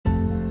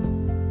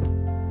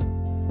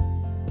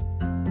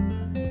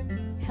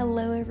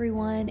Hello,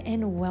 everyone,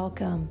 and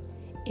welcome.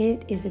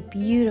 It is a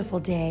beautiful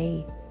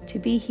day to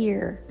be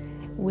here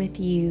with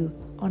you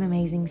on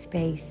Amazing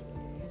Space.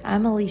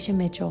 I'm Alicia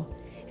Mitchell,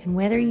 and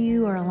whether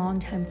you are a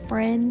longtime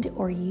friend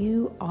or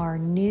you are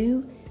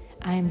new,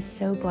 I am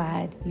so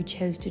glad you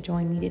chose to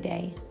join me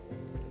today.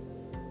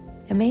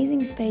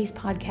 Amazing Space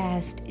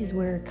podcast is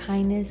where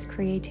kindness,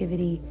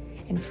 creativity,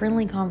 and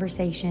friendly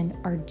conversation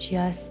are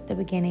just the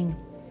beginning.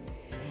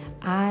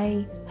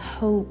 I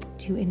hope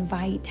to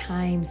invite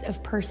times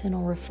of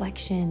personal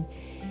reflection,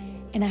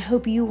 and I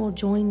hope you will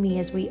join me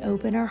as we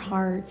open our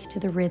hearts to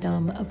the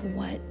rhythm of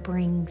what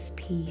brings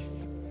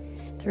peace.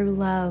 Through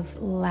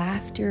love,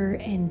 laughter,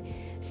 and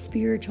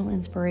spiritual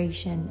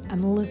inspiration,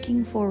 I'm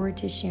looking forward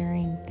to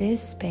sharing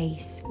this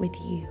space with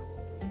you.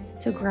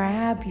 So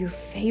grab your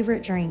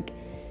favorite drink,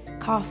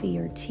 coffee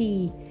or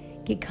tea,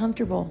 get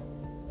comfortable,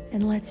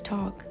 and let's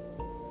talk.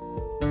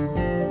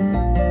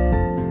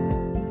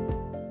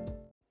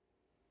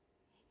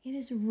 It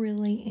is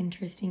really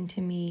interesting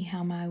to me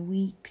how my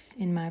weeks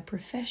in my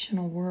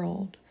professional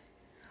world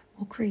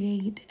will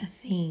create a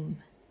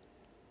theme.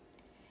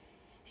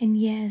 And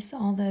yes,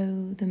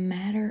 although the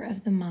matter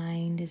of the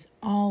mind is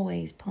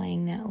always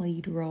playing that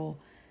lead role,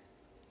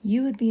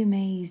 you would be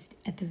amazed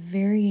at the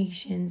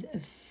variations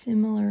of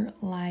similar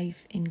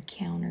life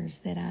encounters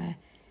that I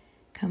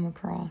come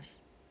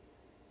across.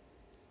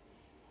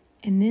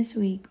 And this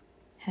week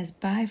has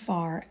by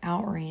far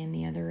outran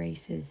the other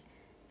races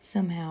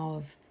somehow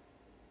of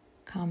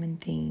common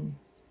theme.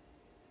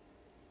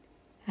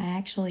 I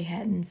actually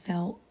hadn't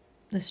felt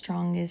the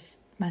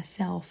strongest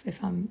myself,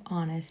 if I'm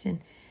honest, and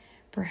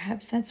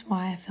perhaps that's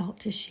why I felt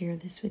to share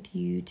this with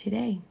you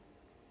today.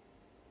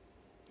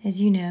 As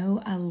you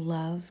know, I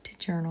love to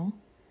journal,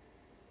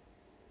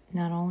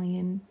 not only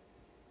in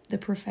the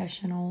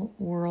professional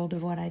world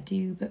of what I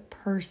do, but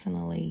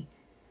personally,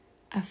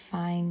 I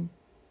find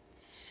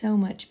so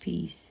much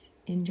peace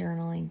in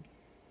journaling.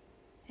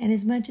 And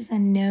as much as I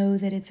know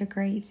that it's a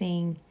great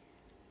thing,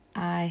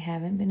 I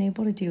haven't been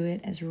able to do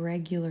it as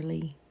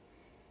regularly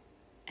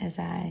as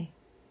I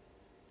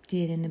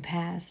did in the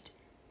past,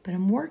 but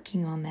I'm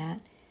working on that,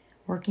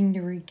 working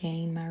to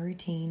regain my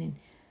routine. And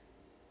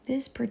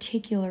this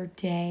particular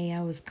day,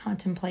 I was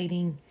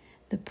contemplating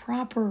the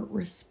proper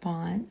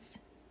response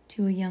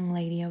to a young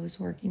lady I was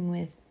working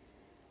with,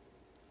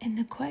 and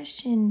the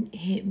question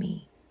hit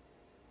me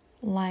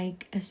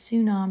like a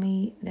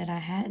tsunami that I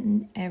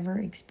hadn't ever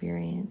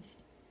experienced.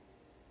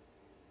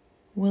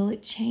 Will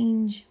it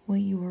change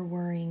what you are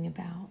worrying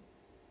about?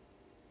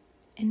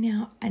 And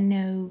now I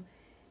know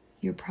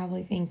you're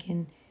probably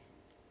thinking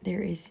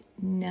there is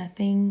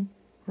nothing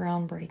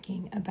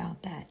groundbreaking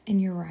about that. And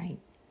you're right.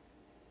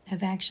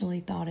 I've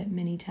actually thought it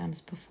many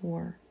times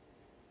before.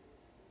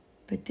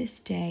 But this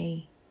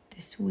day,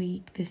 this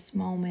week, this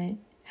moment,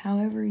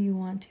 however you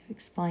want to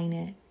explain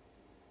it,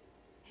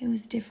 it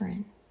was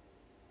different.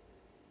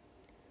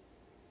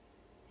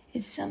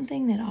 It's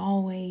something that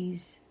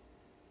always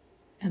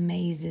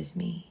amazes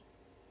me.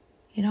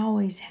 It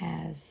always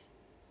has,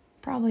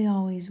 probably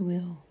always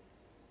will.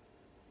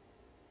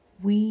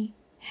 We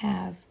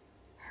have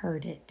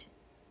heard it.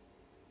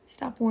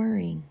 Stop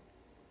worrying.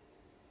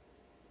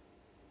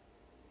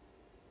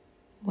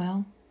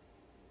 Well,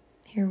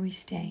 here we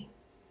stay.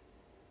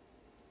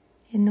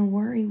 In the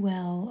worry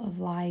well of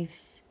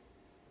life's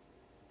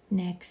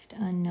next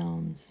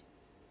unknowns.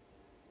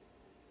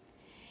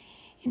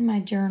 In my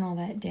journal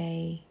that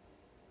day,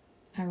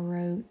 I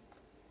wrote,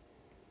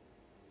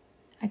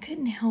 I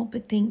couldn't help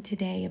but think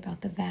today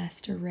about the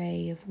vast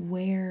array of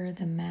where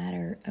the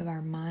matter of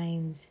our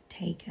minds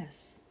take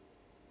us.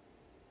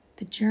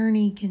 The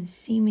journey can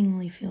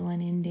seemingly feel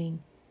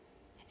unending,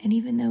 and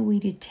even though we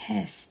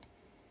detest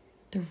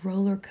the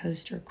roller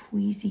coaster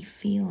queasy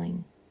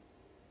feeling,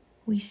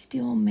 we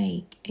still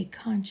make a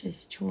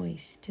conscious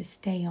choice to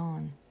stay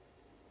on.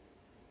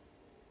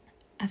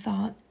 I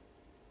thought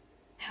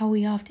how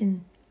we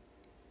often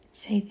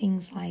say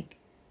things like,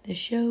 the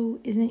show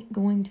isn't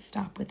going to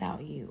stop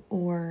without you,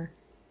 or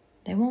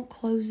they won't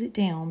close it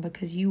down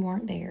because you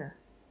weren't there.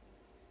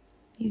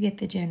 You get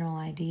the general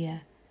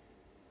idea.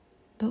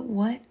 But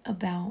what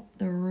about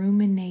the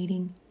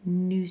ruminating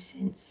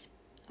nuisance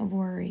of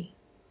worry?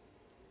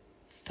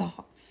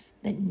 Thoughts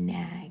that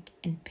nag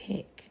and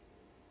pick,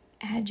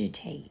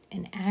 agitate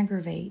and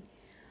aggravate.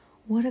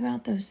 What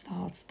about those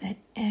thoughts that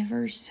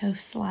ever so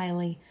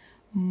slyly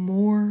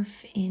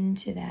morph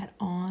into that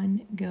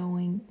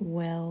ongoing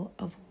well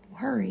of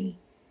worry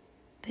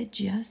that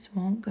just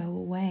won't go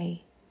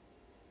away?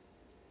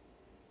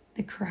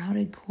 The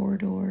crowded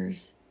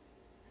corridors,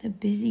 the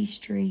busy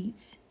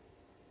streets,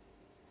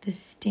 the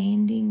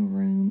standing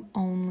room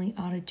only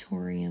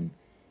auditorium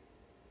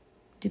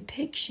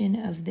depiction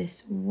of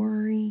this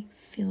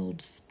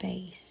worry-filled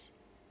space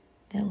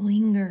that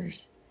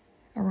lingers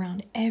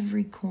around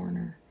every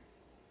corner,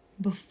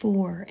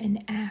 before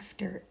and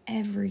after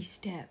every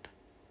step.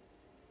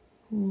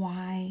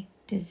 Why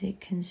does it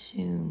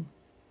consume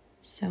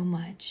so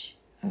much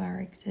of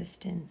our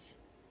existence?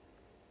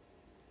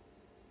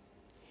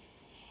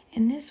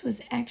 And this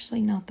was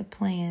actually not the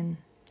plan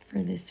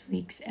for this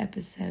week's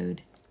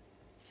episode,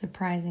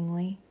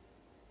 surprisingly.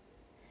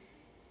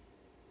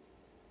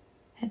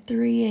 At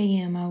 3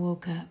 a.m. I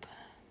woke up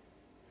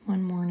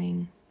one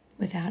morning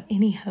without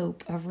any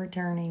hope of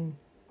returning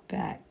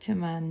back to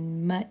my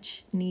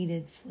much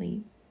needed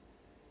sleep.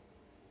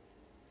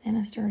 And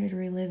I started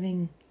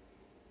reliving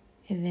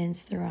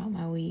events throughout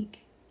my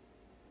week,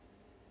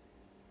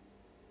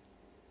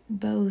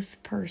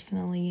 both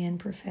personally and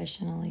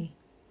professionally.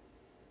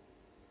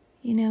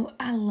 You know,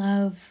 I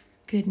love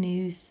good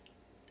news.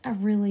 I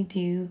really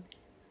do.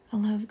 I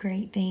love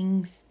great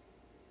things.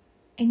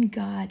 And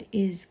God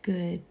is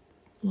good.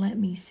 Let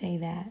me say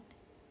that.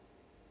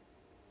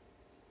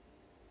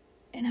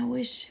 And I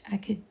wish I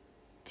could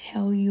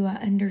tell you I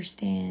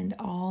understand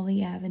all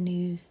the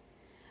avenues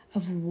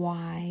of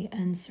why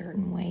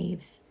uncertain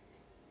waves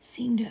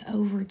seem to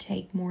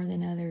overtake more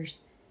than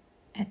others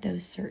at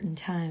those certain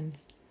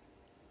times.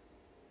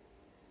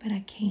 But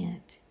I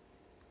can't.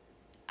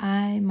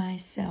 I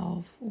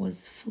myself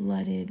was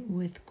flooded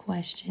with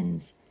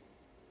questions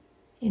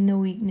in the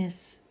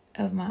weakness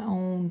of my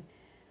own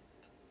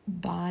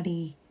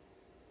body,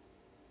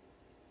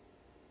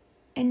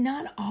 and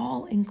not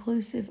all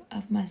inclusive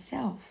of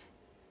myself.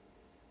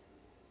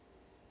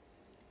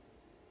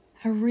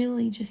 I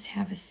really just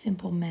have a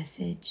simple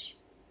message,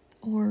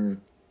 or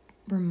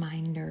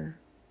reminder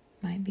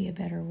might be a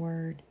better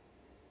word,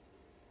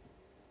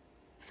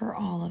 for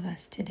all of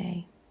us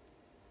today.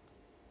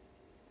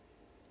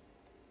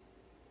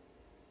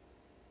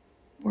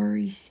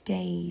 Worry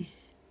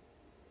stays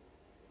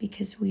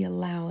because we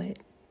allow it.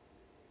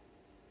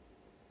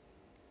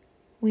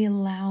 We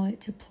allow it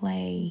to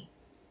play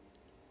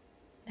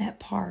that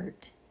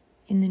part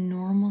in the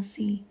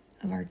normalcy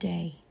of our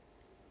day.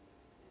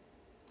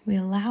 We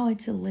allow it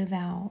to live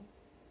out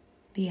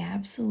the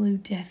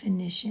absolute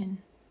definition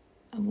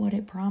of what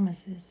it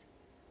promises.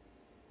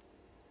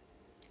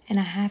 And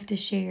I have to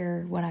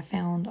share what I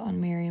found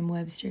on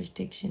Merriam-Webster's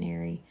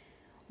dictionary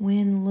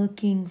when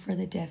looking for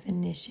the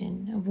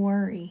definition of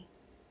worry.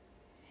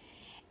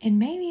 And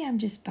maybe I'm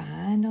just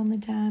behind on the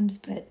times,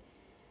 but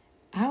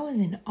I was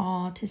in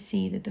awe to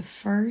see that the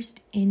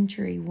first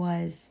entry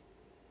was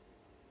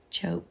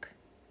choke,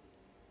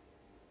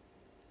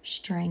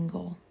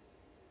 strangle.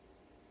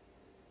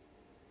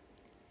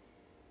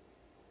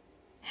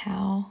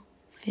 How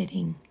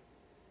fitting.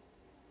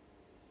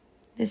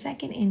 The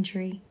second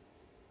entry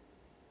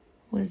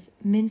was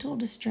mental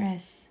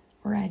distress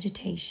or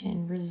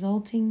agitation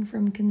resulting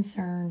from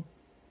concern,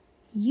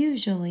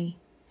 usually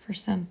for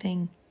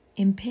something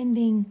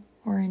impending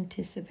or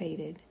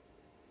anticipated.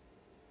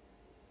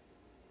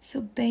 So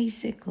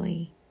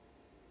basically,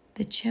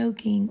 the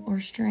choking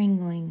or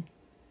strangling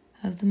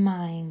of the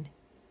mind,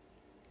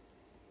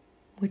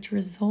 which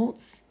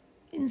results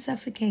in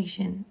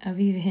suffocation of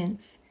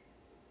events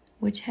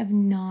which have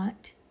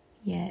not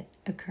yet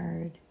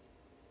occurred.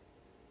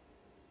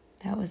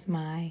 That was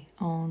my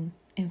own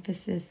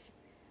emphasis.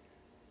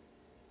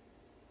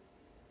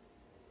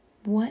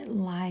 What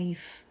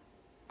life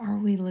are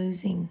we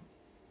losing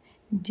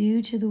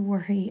due to the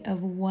worry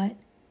of what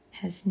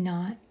has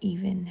not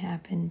even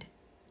happened?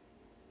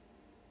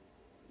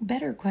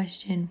 Better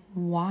question,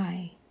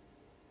 why?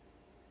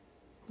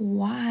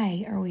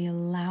 Why are we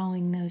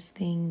allowing those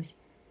things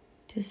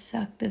to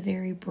suck the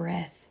very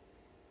breath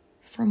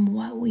from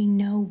what we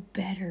know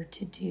better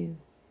to do?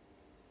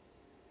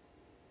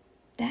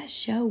 That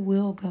show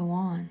will go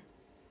on.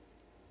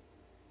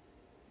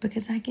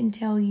 Because I can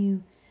tell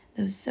you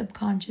those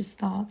subconscious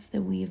thoughts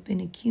that we have been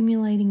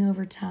accumulating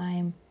over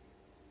time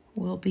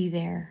will be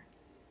there.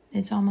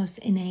 It's almost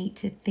innate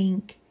to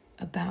think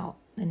about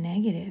the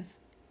negative.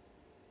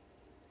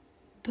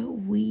 But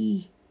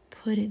we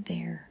put it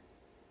there.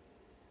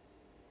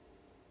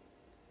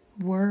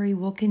 Worry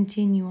will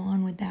continue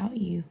on without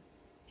you.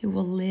 It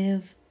will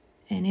live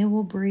and it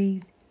will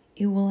breathe.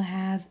 It will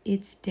have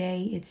its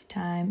day, its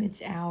time,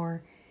 its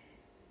hour.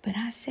 But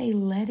I say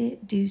let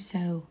it do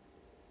so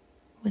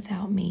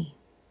without me.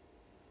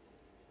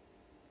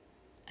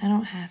 I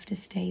don't have to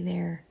stay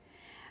there.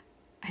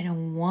 I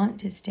don't want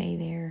to stay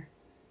there.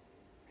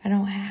 I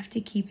don't have to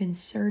keep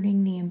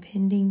inserting the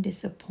impending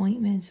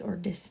disappointments or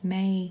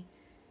dismay,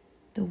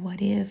 the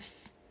what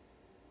ifs,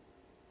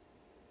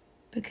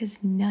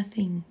 because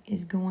nothing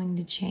is going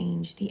to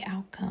change the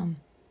outcome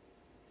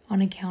on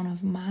account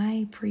of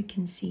my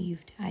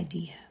preconceived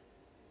idea.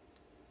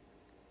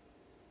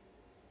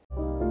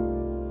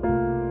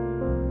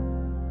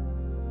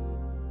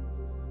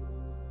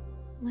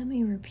 Let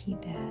me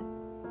repeat that.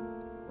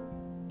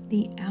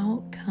 The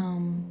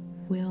outcome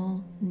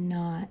will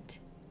not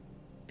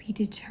be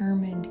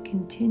determined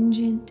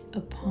contingent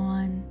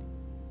upon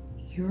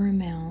your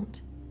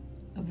amount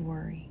of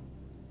worry.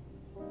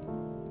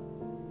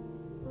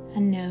 I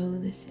know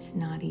this is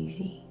not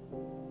easy,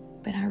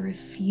 but I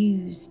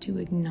refuse to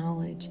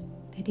acknowledge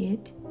that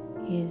it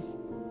is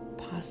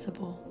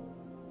possible.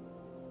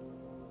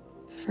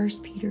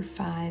 1 Peter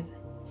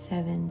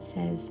 5:7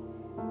 says,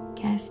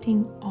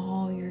 "Casting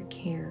all your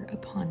care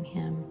upon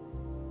him,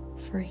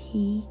 for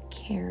he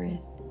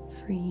careth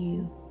for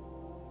you."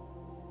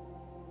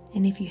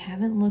 And if you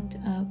haven't looked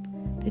up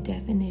the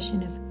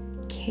definition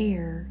of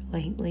care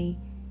lately,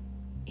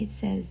 it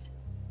says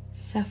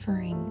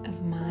suffering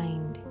of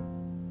mind.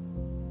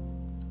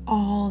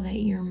 All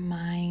that your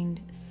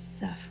mind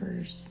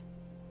suffers,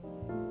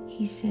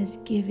 he says,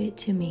 give it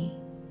to me,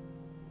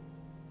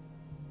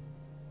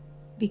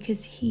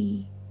 because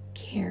he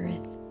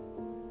careth.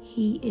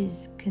 He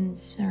is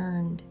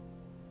concerned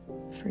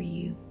for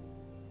you.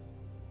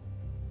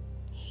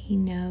 He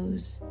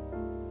knows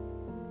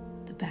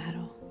the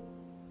battle.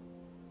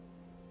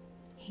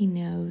 He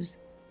knows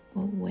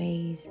what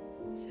weighs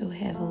so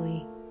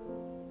heavily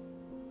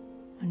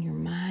on your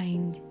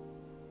mind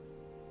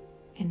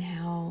and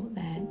how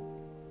that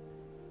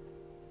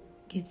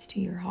gets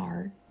to your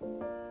heart.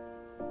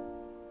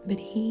 But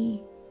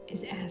he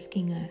is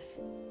asking us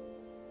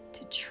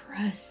to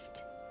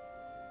trust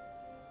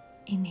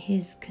in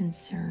his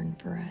concern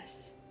for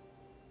us,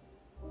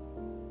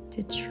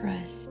 to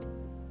trust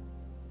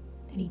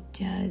that he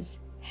does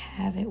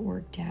have it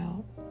worked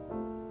out,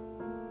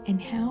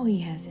 and how he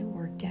has it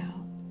worked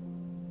out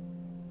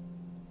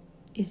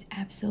is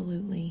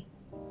absolutely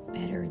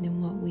better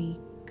than what we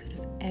could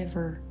have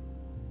ever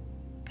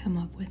come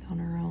up with on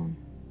our own.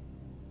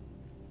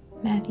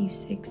 Matthew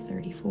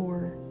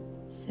 6:34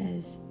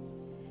 says,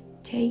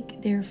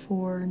 "Take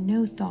therefore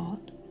no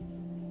thought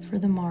for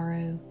the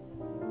morrow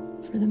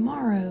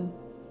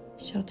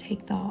shall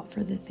take thought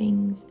for the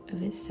things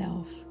of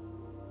itself.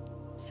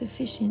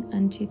 Sufficient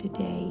unto the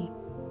day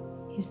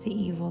is the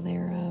evil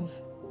thereof."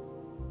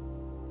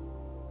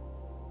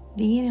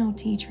 The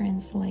NLT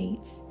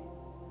translates,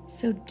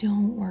 "So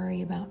don't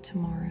worry about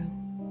tomorrow,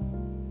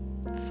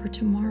 for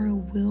tomorrow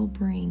will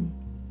bring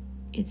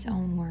its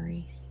own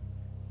worries.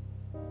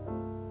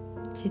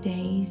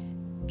 Today's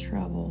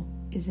trouble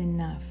is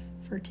enough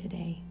for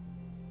today."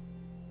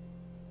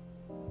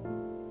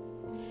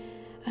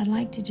 I'd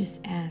like to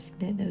just ask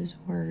that those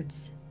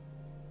words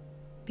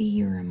be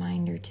your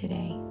reminder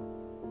today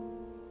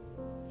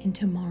and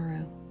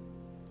tomorrow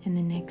and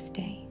the next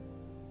day.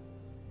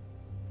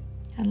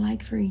 I'd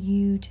like for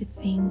you to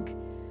think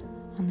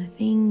on the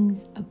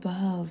things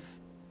above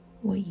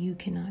what you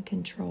cannot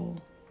control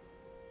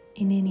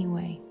in any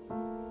way.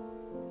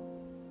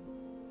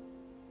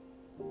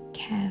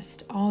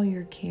 Cast all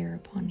your care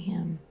upon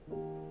him,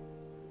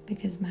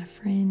 because my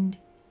friend,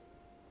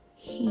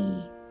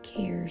 he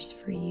cares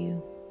for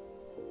you.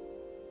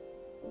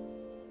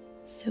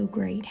 So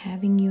great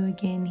having you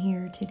again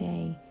here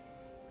today.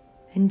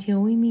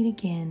 Until we meet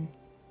again,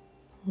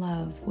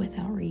 love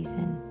without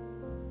reason,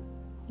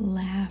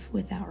 laugh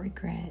without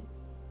regret,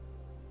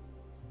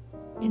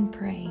 and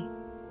pray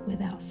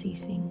without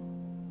ceasing.